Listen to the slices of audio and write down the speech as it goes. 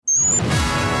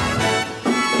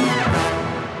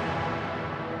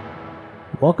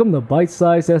Welcome to Bite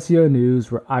Size SEO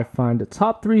News, where I find the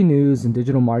top 3 news in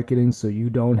digital marketing so you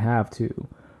don't have to.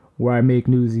 Where I make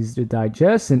news easy to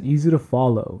digest and easy to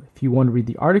follow. If you want to read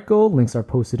the article, links are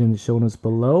posted in the show notes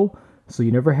below, so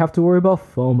you never have to worry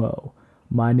about FOMO.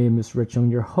 My name is Rich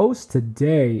Young, your host.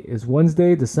 Today is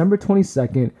Wednesday, December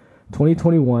 22nd,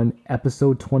 2021,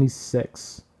 episode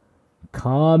 26.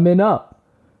 Coming up,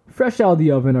 fresh out of the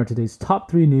oven are today's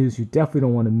top 3 news you definitely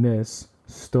don't want to miss.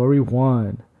 Story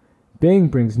 1. Bing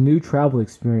brings new travel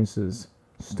experiences.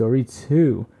 Story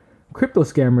 2. Crypto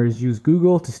scammers used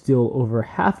Google to steal over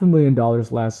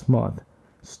 $500,000 last month.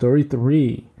 Story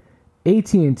 3.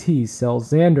 AT&T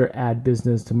sells Xandr ad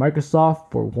business to Microsoft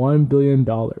for $1 billion.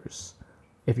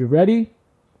 If you're ready,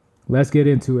 let's get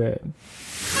into it.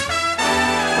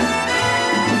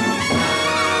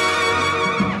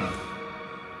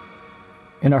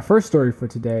 In our first story for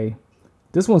today,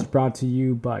 this one's brought to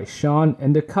you by Sean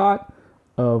Endicott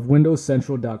of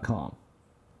WindowsCentral.com.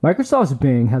 Microsoft's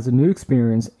Bing has a new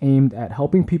experience aimed at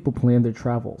helping people plan their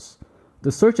travels.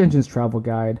 The search engine's travel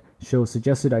guide shows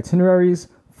suggested itineraries,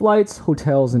 flights,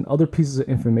 hotels, and other pieces of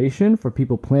information for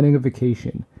people planning a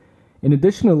vacation. In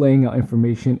addition to laying out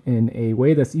information in a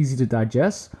way that's easy to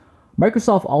digest,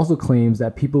 Microsoft also claims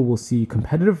that people will see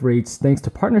competitive rates thanks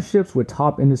to partnerships with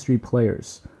top industry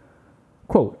players.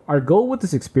 Quote, "Our goal with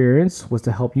this experience was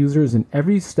to help users in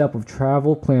every step of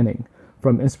travel planning,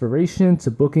 from inspiration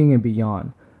to booking and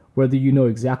beyond, whether you know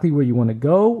exactly where you want to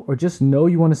go or just know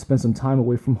you want to spend some time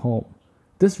away from home.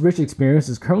 This rich experience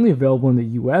is currently available in the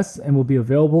US and will be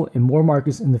available in more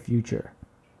markets in the future."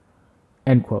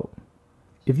 End quote.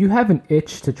 If you have an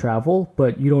itch to travel,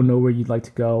 but you don't know where you'd like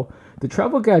to go, the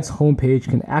travel guide's homepage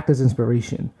can act as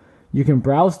inspiration. You can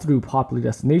browse through popular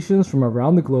destinations from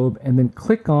around the globe and then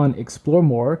click on Explore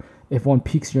More if one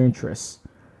piques your interest.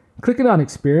 Clicking on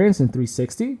Experience in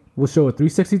 360 will show a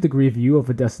 360-degree view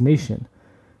of a destination.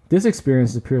 This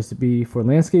experience appears to be for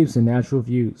landscapes and natural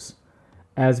views.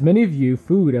 As many view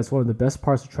food as one of the best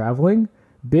parts of traveling,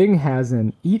 Bing has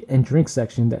an Eat and Drink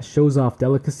section that shows off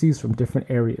delicacies from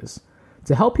different areas.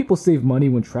 To help people save money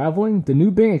when traveling, the new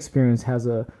Bing experience has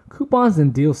a coupons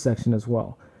and deals section as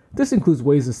well. This includes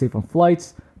ways to save on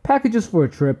flights, packages for a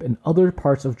trip, and other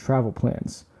parts of travel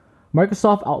plans.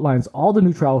 Microsoft outlines all the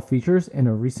new travel features in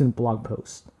a recent blog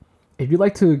post. If you'd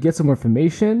like to get some more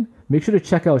information, make sure to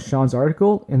check out Sean's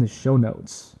article in the show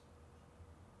notes.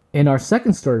 In our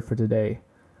second story for today,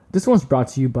 this one's brought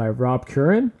to you by Rob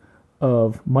Curran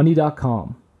of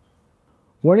Money.com.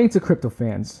 Warning to crypto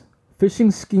fans,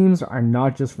 phishing schemes are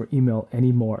not just for email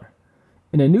anymore.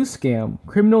 In a new scam,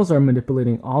 criminals are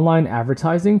manipulating online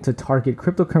advertising to target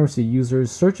cryptocurrency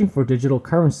users searching for digital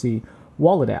currency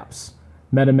wallet apps,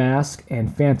 MetaMask and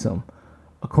Phantom,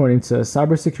 according to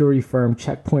cybersecurity firm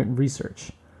Check Point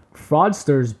Research.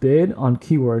 Fraudsters bid on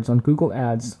keywords on Google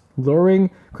Ads, luring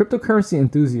cryptocurrency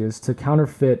enthusiasts to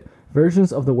counterfeit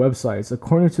versions of the websites,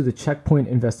 according to the Check Point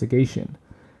investigation.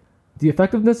 The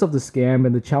effectiveness of the scam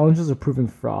and the challenges of proving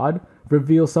fraud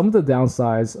reveal some of the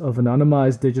downsides of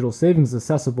anonymized digital savings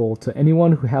accessible to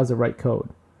anyone who has the right code.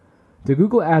 The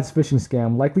Google Ads phishing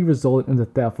scam likely resulted in the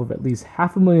theft of at least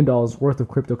 $500,000 worth of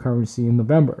cryptocurrency in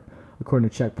November, according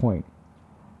to Check Point.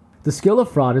 The scale of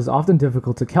fraud is often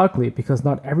difficult to calculate because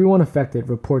not everyone affected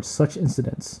reports such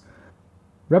incidents.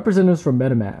 Representatives from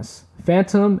MetaMask,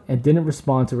 Phantom, and didn't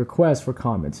respond to requests for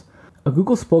comment. A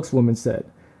Google spokeswoman said,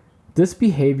 "This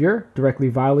behavior directly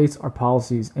violates our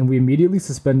policies, and we immediately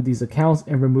suspended these accounts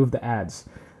and removed the ads.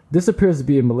 This appears to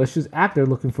be a malicious actor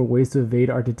looking for ways to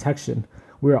evade our detection.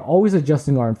 We are always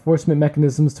adjusting our enforcement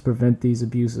mechanisms to prevent these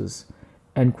abuses."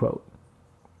 End quote.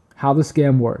 How the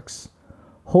scam works.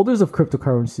 Holders of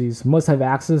cryptocurrencies must have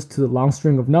access to the long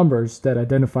string of numbers that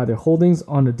identify their holdings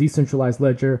on a decentralized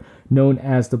ledger known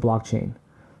as the blockchain.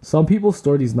 Some people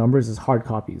store these numbers as hard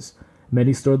copies.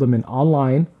 Many store them in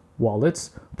online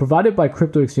wallets provided by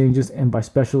crypto exchanges and by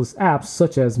specialist apps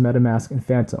such as MetaMask and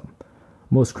Phantom.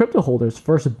 Most crypto holders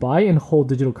first buy and hold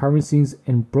digital currencies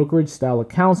in brokerage-style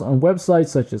accounts on websites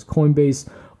such as Coinbase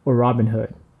or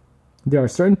Robinhood. There are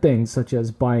certain things such as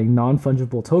buying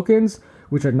non-fungible tokens,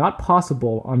 which are not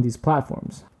possible on these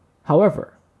platforms.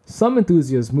 However, some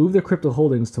enthusiasts move their crypto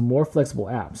holdings to more flexible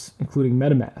apps, including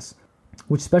MetaMask,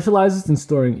 which specializes in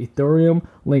storing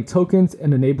Ethereum-linked tokens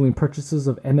and enabling purchases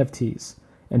of NFTs,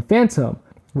 and Phantom,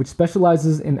 which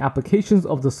specializes in applications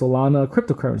of the Solana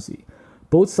cryptocurrency.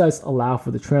 Both sites allow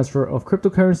for the transfer of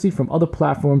cryptocurrency from other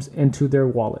platforms into their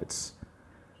wallets.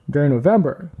 During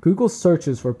November, Google's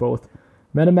searches for both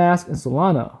MetaMask and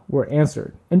Solana were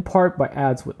answered, in part by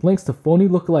ads with links to phony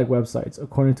lookalike websites,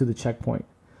 according to the Check Point.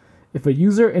 If a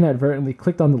user inadvertently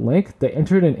clicked on the link, they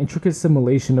entered an intricate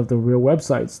simulation of the real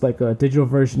websites, like a digital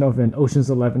version of an Ocean's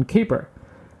 11 caper.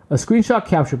 A screenshot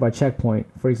captured by Check Point,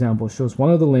 for example, shows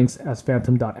one of the links as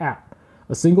phantom.app,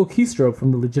 a single keystroke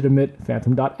from the legitimate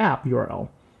phantom.app URL.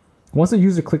 Once a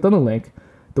user clicked on the link,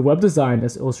 the web design,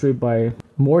 as illustrated by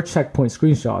more Check Point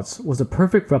screenshots, was a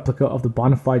perfect replica of the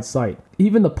bona fide site.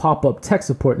 Even the pop-up tech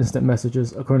support instant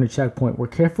messages, according to Check Point, were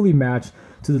carefully matched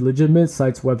to the legitimate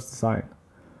site's web design.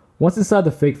 Once inside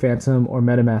the fake Phantom or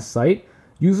MetaMask site,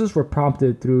 users were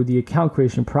prompted through the account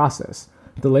creation process.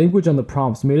 The language on the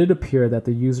prompts made it appear that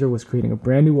the user was creating a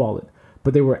brand new wallet,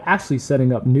 but they were actually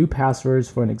setting up new passwords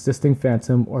for an existing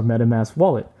Phantom or MetaMask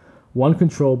wallet, one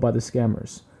controlled by the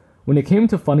scammers. When it came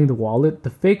to funding the wallet,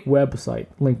 the fake website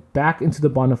linked back into the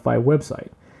bona fide website.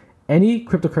 Any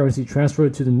cryptocurrency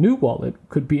transferred to the new wallet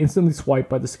could be instantly swiped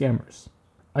by the scammers.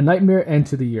 A nightmare end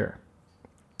to the year.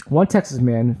 One Texas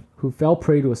man who fell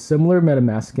prey to a similar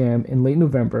MetaMask scam in late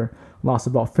November lost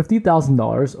about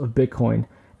 $50,000 of Bitcoin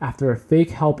after a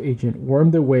fake help agent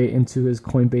wormed their way into his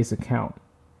Coinbase account.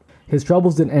 His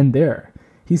troubles didn't end there.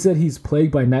 He said he's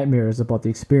plagued by nightmares about the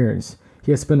experience.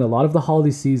 He has spent a lot of the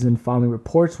holiday season filing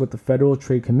reports with the Federal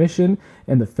Trade Commission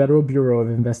and the Federal Bureau of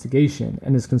Investigation,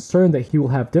 and is concerned that he will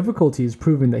have difficulties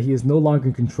proving that he is no longer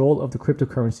in control of the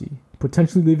cryptocurrency,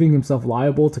 potentially leaving himself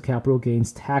liable to capital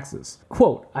gains taxes.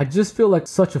 Quote, "I just feel like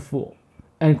such a fool,"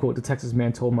 end quote, the Texas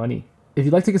man told Money. If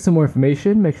you'd like to get some more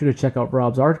information, make sure to check out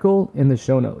Rob's article in the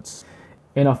show notes.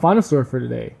 And our final story for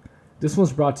today, this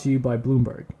one's brought to you by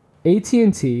Bloomberg.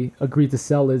 AT&T agreed to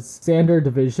sell its Xandr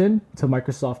division to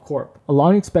Microsoft Corp, a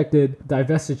long-expected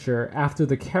divestiture after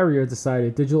the carrier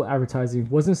decided digital advertising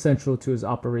wasn't central to its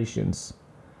operations.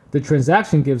 The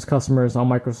transaction gives customers on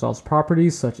Microsoft's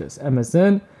properties such as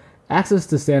MSN access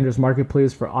to Xandr's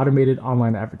marketplace for automated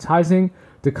online advertising,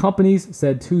 the companies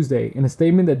said Tuesday in a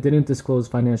statement that didn't disclose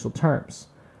financial terms.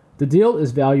 The deal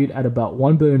is valued at about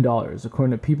 $1 billion,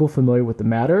 according to people familiar with the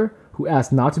matter, who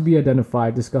asked not to be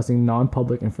identified discussing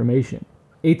non-public information.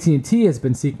 AT&T has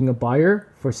been seeking a buyer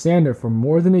for Xandr for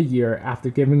more than a year after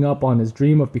giving up on his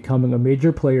dream of becoming a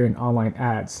major player in online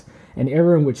ads, an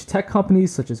era in which tech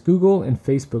companies such as Google and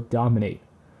Facebook dominate.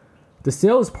 The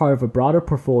sale is part of a broader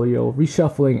portfolio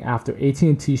reshuffling after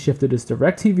AT&T shifted its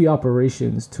DirecTV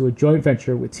operations to a joint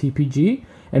venture with TPG,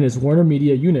 and its Warner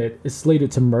Media unit is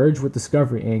slated to merge with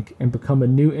Discovery Inc. and become a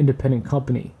new independent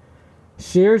company.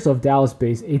 Shares of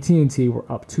Dallas-based AT&T were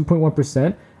up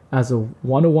 2.1% as of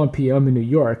 1:01 p.m. in New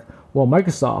York, while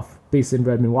Microsoft, based in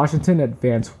Redmond, Washington,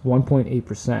 advanced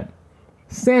 1.8%.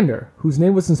 Xandr, whose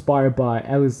name was inspired by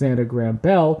Alexander Graham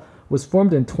Bell, was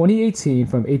formed in 2018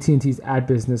 from AT&T's ad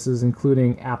businesses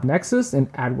including AppNexus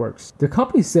and AdWorks. The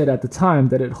company said at the time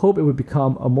that it hoped it would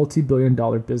become a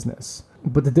multi-billion-dollar business.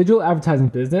 But the digital advertising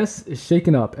business is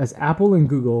shaken up as Apple and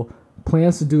Google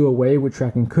plans to do away with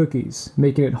tracking cookies,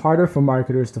 making it harder for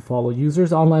marketers to follow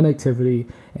users' online activity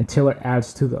and tailor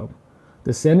ads to them.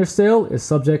 The Xandr sale is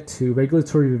subject to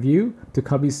regulatory review, the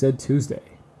company said Tuesday.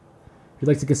 If you'd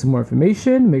like to get some more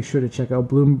information, make sure to check out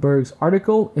Bloomberg's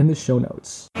article in the show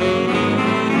notes.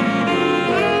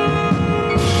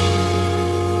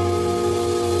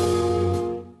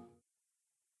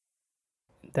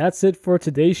 That's it for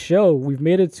today's show. We've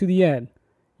made it to the end.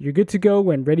 You're good to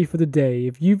go and ready for the day.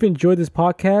 If you've enjoyed this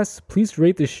podcast, please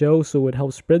rate the show so it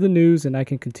helps spread the news and I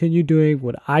can continue doing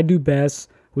what I do best,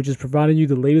 which is providing you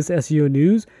the latest SEO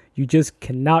news you just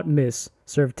cannot miss.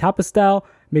 Served tapa style,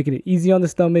 making it easy on the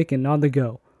stomach and on the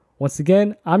go. Once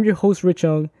again, I'm your host, Rich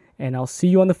Young, and I'll see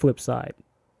you on the flip side.